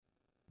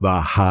the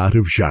heart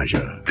of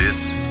Sharjah.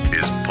 This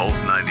is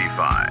Pulse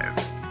 95.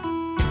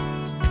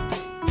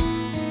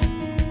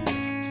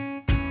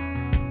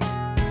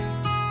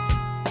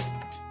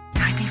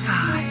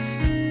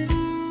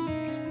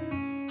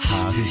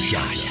 Heart of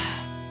Sharjah.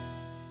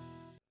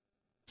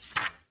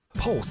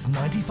 Pulse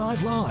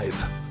 95 Live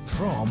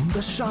from the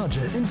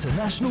Sharjah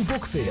International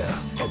Book Fair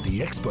at the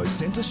Expo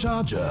Centre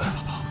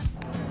Sharjah.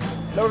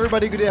 Hello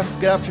everybody, good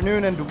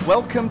afternoon and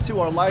welcome to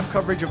our live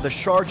coverage of the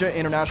Sharjah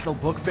International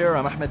Book Fair.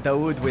 I'm Ahmed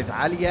Dawood with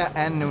Alia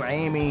and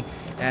Nuaimi,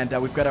 and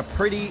we've got a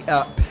pretty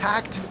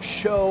packed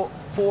show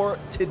for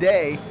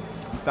today.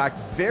 In fact,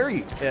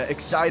 very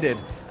excited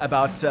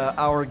about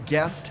our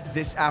guest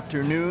this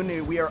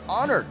afternoon. We are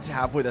honored to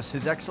have with us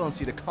His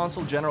Excellency the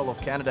Consul General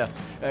of Canada,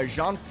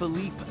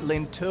 Jean-Philippe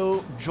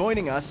Linteau,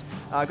 joining us.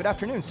 Good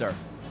afternoon, sir.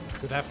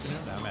 Good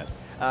afternoon, Ahmed.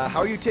 How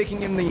are you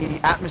taking in the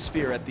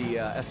atmosphere at the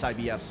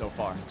SIBF so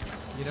far?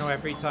 You know,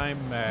 every time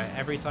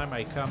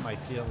I come, I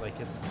feel like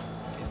it's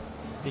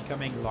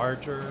becoming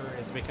larger.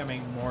 It's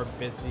becoming more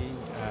busy.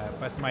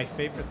 But my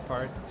favorite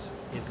part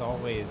is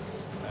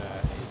always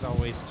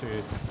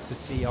to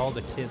see all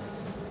the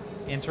kids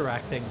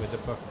interacting with the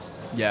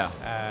books. Yeah.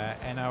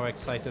 And how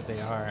excited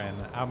they are, and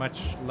how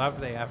much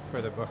love they have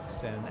for the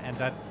books, and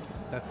that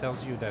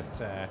tells you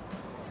that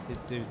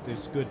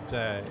there's good.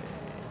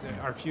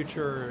 Our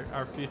future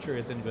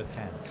is in good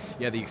hands.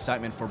 Yeah, the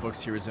excitement for books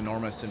here is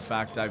enormous. In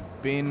fact, I've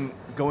been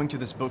going to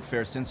this book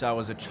fair since I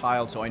was a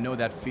child, so I know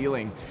that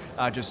feeling,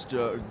 just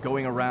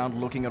going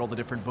around looking at all the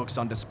different books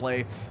on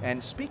display.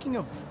 And speaking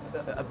of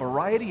a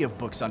variety of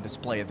books on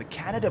display, at the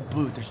Canada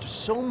booth, there's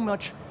just so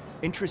much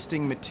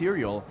interesting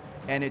material,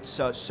 and it's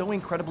so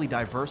incredibly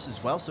diverse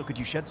as well. So could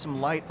you shed some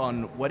light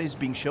on what is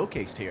being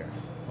showcased here?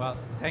 Well,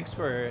 thanks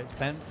for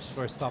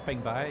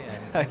stopping by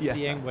and Yeah.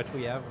 seeing what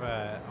we have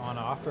on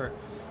offer.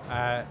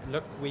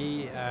 Look,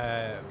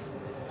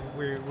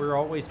 we're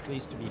always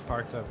pleased to be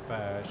part of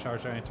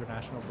Sharjah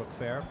International Book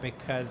Fair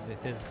because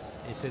it is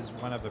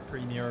one of the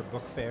premier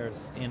book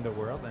fairs in the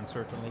world, and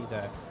certainly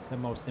the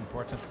most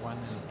important one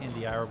in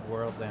the Arab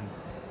world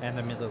and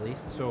the Middle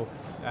East. So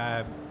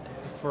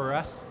for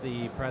us,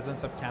 the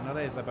presence of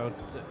Canada is about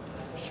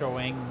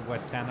showing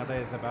what Canada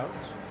is about.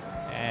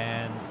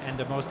 And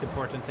the most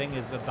important thing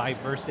is the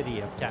diversity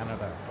of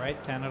Canada, right?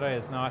 Canada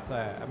is not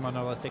a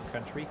monolithic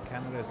country.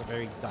 Canada is a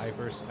very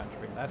diverse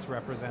country. That's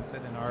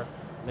represented in our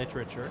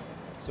literature.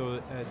 So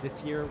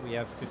this year we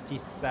have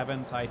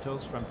 57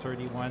 titles from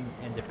 31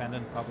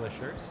 independent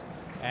publishers.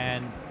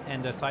 And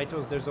the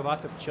titles, there's a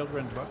lot of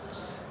children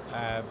books,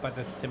 but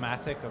the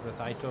thematic of the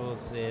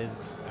titles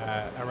is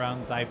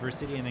around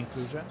diversity and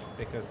inclusion,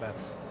 because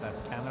that's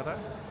Canada.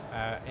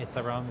 It's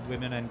around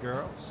women and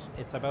girls.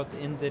 It's about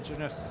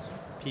Indigenous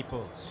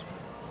peoples.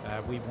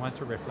 We want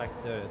to reflect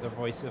the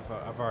voice of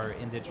our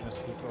Indigenous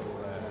people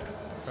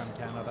from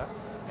Canada,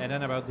 and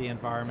then about the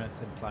environment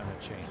and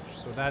climate change.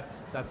 So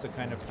that's the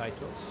kind of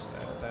titles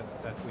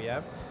that we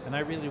have, and I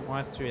really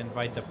want to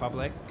invite the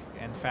public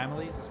and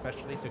families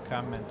especially to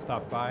come and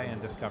stop by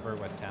and discover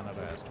what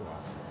Canada has to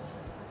offer.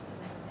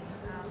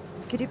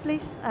 Could you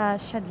please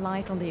shed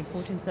light on the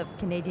importance of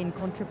Canadian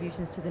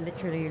contributions to the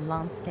literary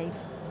landscape?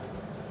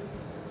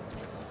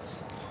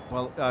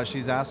 Well,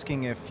 she's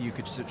asking if you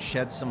could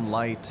shed some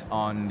light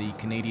on the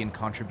Canadian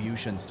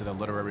contributions to the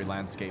literary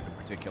landscape in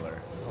particular.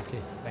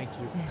 Okay, thank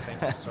you.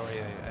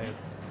 Sorry,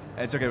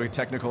 It's okay with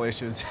technical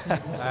issues.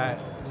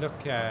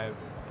 Look,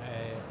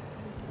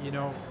 you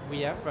know,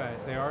 we have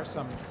there are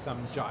some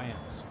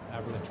giants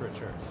of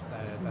literature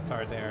that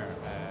are there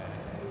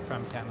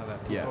from Canada.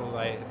 People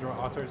like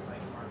authors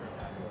like Margaret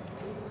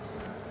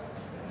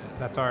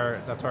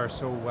Atwood, that are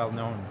so well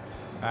known.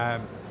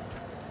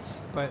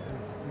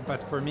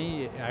 But for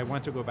me, I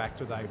want to go back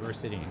to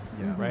diversity,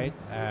 right?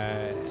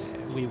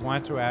 We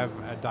want to have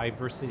a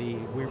diversity.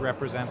 We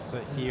represent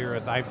here a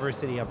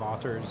diversity of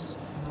authors,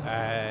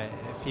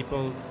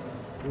 people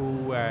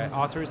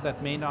authors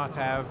that may not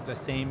have the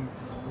same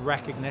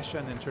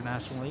recognition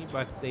internationally,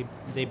 but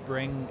they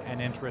bring an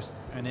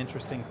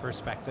interesting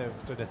perspective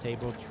to the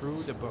table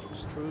through the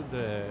books, through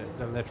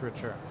the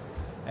literature.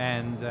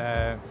 And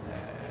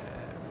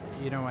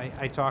you know,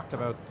 I talked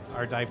about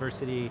our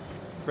diversity: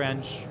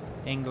 French,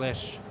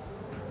 English,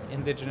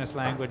 Indigenous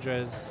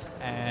languages,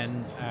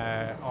 and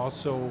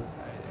also,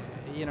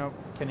 you know,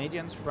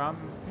 Canadians from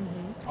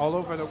all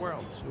over the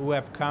world who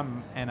have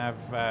come and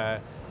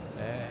have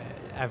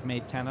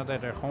made Canada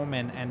their home,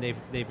 and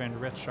they've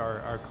enriched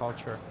our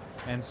culture.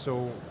 And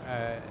so,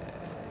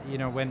 you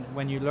know,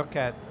 when you look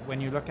at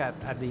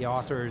the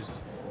authors,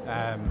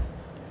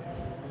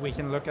 we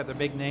can look at the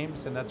big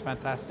names, and that's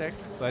fantastic.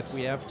 But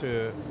we have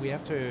to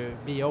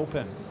be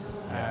open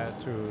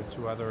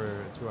to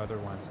other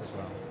ones as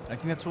well. I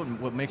think that's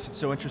what makes it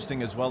so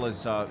interesting, as well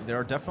as there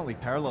are definitely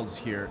parallels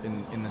here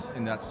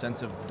in that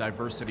sense of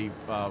diversity.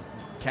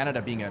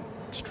 Canada being an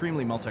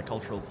extremely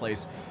multicultural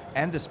place,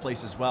 and this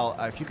place as well.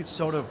 If you could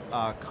sort of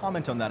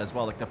comment on that as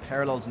well, like the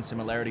parallels and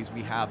similarities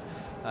we have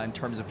in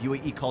terms of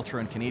UAE culture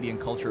and Canadian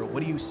culture.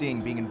 What are you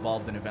seeing being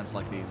involved in events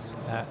like these?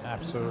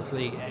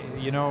 Absolutely.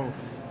 You know,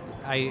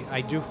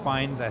 I do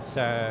find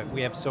that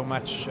we have so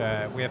much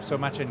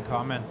in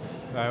common.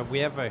 We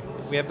have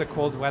the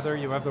cold weather,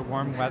 you have the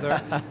warm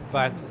weather,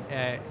 but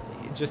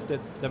just the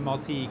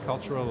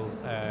multicultural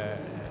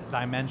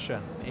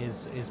dimension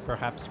is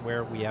perhaps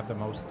where we have the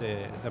most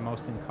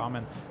in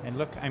common. And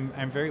look,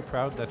 I'm very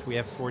proud that we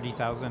have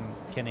 40,000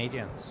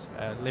 Canadians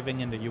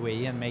living in the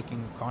UAE and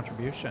making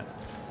contribution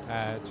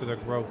to the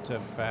growth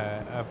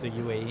of the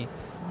UAE.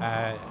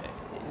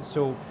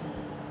 So,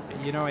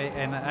 you know,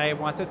 and I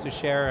wanted to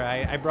share,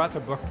 I brought a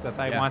book that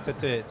I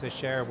wanted to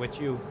share with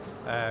you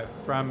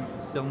from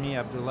Silmi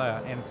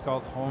Abdullah, and it's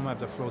called Home of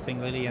the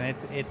Floating Lily, and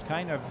it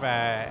kind of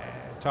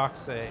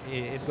talks,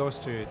 it goes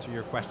to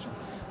your question.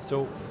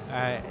 So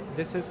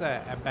this is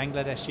a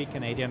Bangladeshi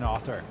Canadian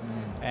author,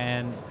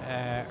 and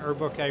her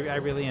book, I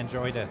really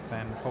enjoyed it,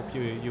 and hope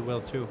you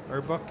will too.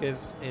 Her book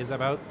is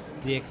about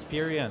the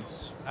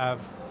experience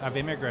of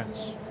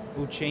immigrants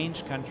who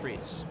change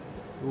countries,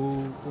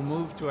 who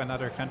move to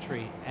another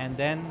country, and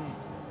then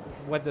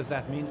what does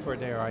that mean for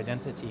their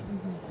identity?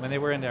 When they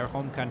were in their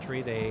home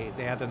country, they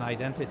had an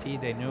identity,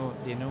 they knew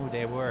who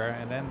they were,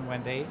 and then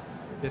when they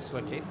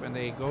dislocate, when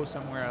they go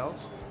somewhere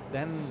else,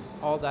 then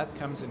all that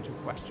comes into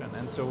question.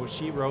 And so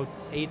she wrote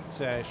 8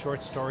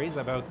 short stories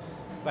about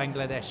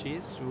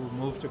Bangladeshis who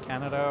moved to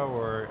Canada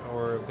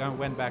or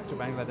went back to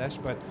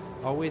Bangladesh, but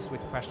always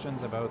with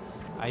questions about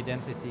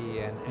identity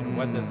and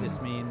what does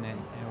this mean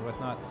and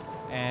whatnot.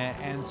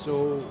 And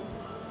so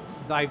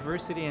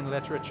diversity in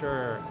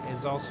literature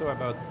is also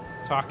about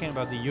talking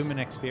about the human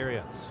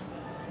experience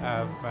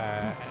of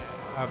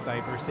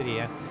diversity.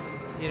 And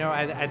you know,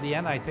 at the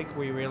end, I think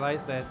we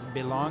realize that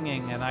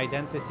belonging and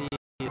identity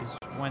is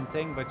one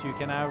thing, but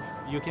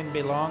you can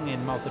belong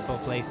in multiple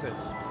places.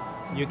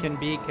 You can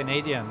be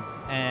Canadian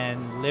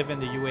and live in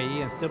the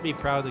UAE and still be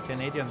proud of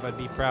Canadian, but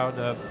be proud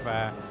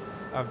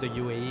of the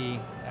UAE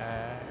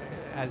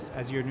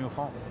as your new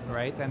home,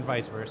 right? And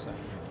vice versa.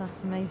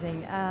 That's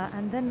amazing.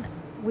 And then,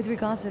 with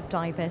regards to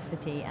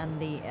diversity and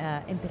the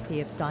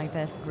empathy of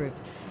diverse group,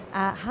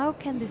 how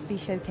can this be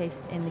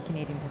showcased in the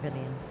Canadian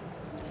Pavilion?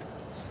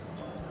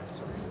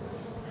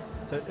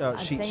 So,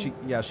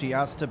 she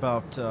asked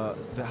about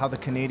how the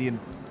Canadian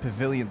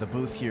Pavilion, the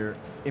booth here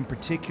in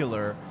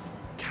particular,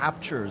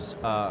 captures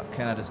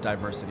Canada's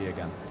diversity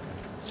again.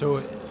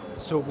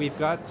 So we've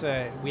got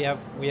we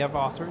have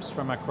authors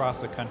from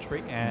across the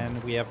country,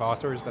 and we have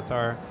authors that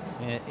are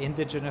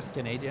Indigenous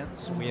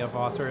Canadians. We have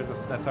authors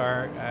that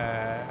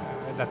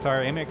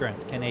are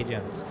immigrant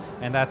Canadians,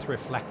 and that's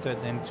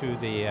reflected into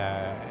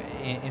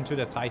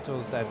the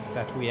titles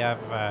that we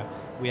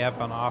have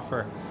on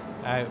offer.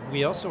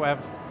 We also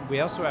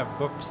have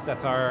books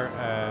that are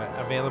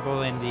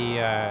available in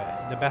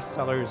the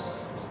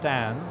bestsellers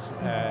stand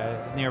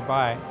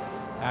nearby.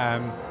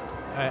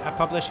 A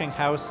publishing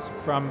house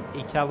from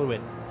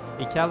Iqaluit.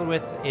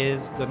 Iqaluit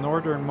is the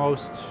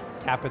northernmost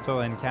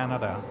capital in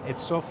Canada.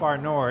 It's so far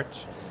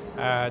north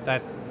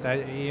that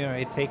you know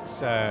it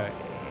takes a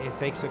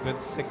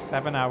good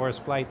 6-7 hours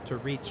flight to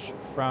reach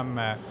from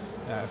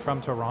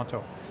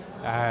Toronto.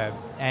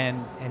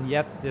 And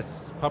yet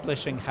this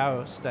publishing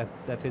house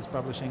that is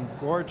publishing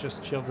gorgeous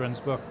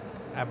children's book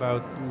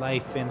about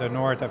life in the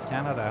north of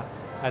Canada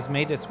has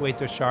made its way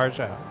to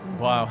Sharjah.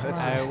 Wow,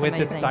 amazing. with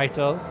its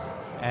titles,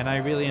 and I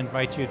really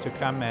invite you to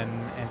come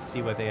and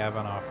see what they have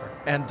on offer.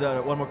 And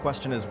one more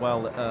question as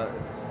well,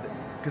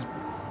 because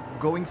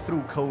going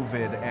through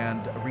COVID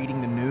and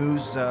reading the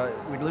news,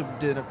 we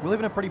live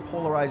in a pretty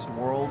polarized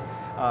world.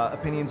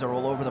 Opinions are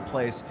all over the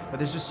place, but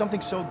there's just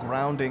something so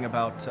grounding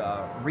about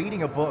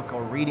reading a book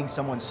or reading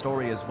someone's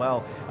story as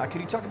well. Could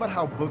you talk about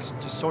how books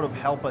just sort of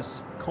help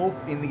us cope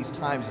in these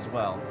times as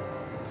well?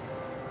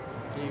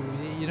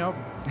 You know,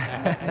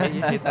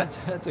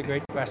 that's a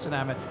great question,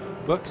 Ahmed.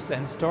 Books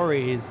and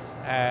stories,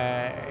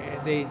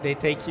 they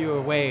take you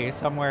away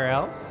somewhere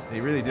else. They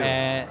really do.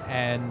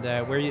 And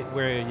where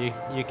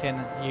you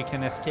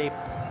can escape,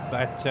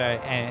 but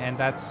and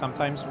that's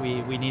sometimes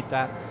we need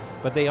that.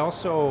 But they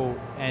also,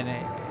 and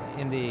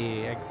in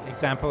the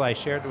example I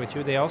shared with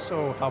you, they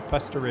also help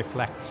us to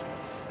reflect,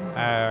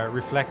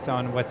 reflect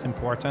on what's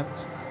important,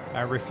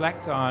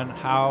 reflect on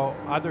how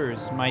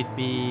others might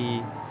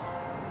be.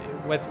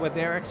 What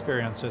their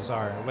experiences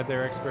are, what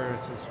their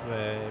experiences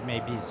may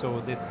be.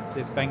 So this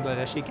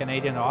Bangladeshi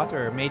Canadian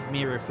author made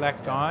me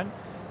reflect on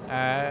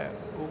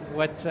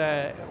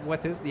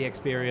what is the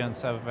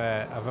experience of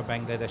a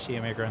Bangladeshi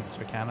immigrant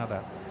to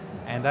Canada,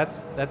 and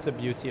that's the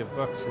beauty of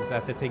books, is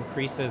that it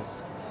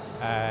increases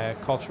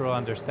cultural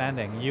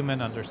understanding,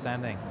 human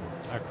understanding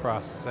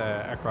across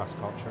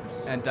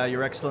cultures. And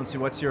Your Excellency,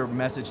 what's your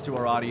message to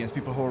our audience,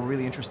 people who are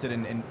really interested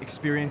in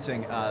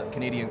experiencing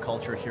Canadian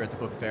culture here at the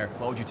book fair?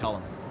 What would you tell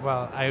them?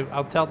 Well,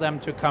 I'll tell them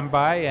to come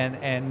by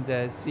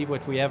and see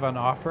what we have on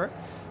offer.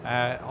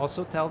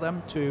 Also tell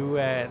them to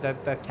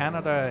that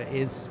Canada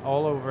is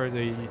all over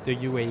the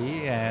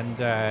UAE, and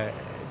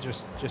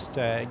just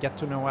get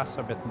to know us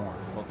a bit more.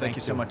 Well, thank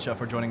you so much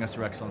for joining us,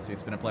 Your Excellency.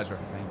 It's been a pleasure.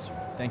 Thank you.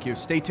 Thank you.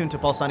 Stay tuned to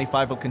Pulse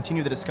 95. We'll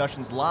continue the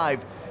discussions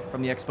live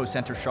from the Expo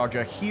Center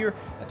Sharjah here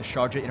at the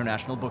Sharjah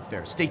International Book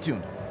Fair. Stay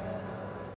tuned.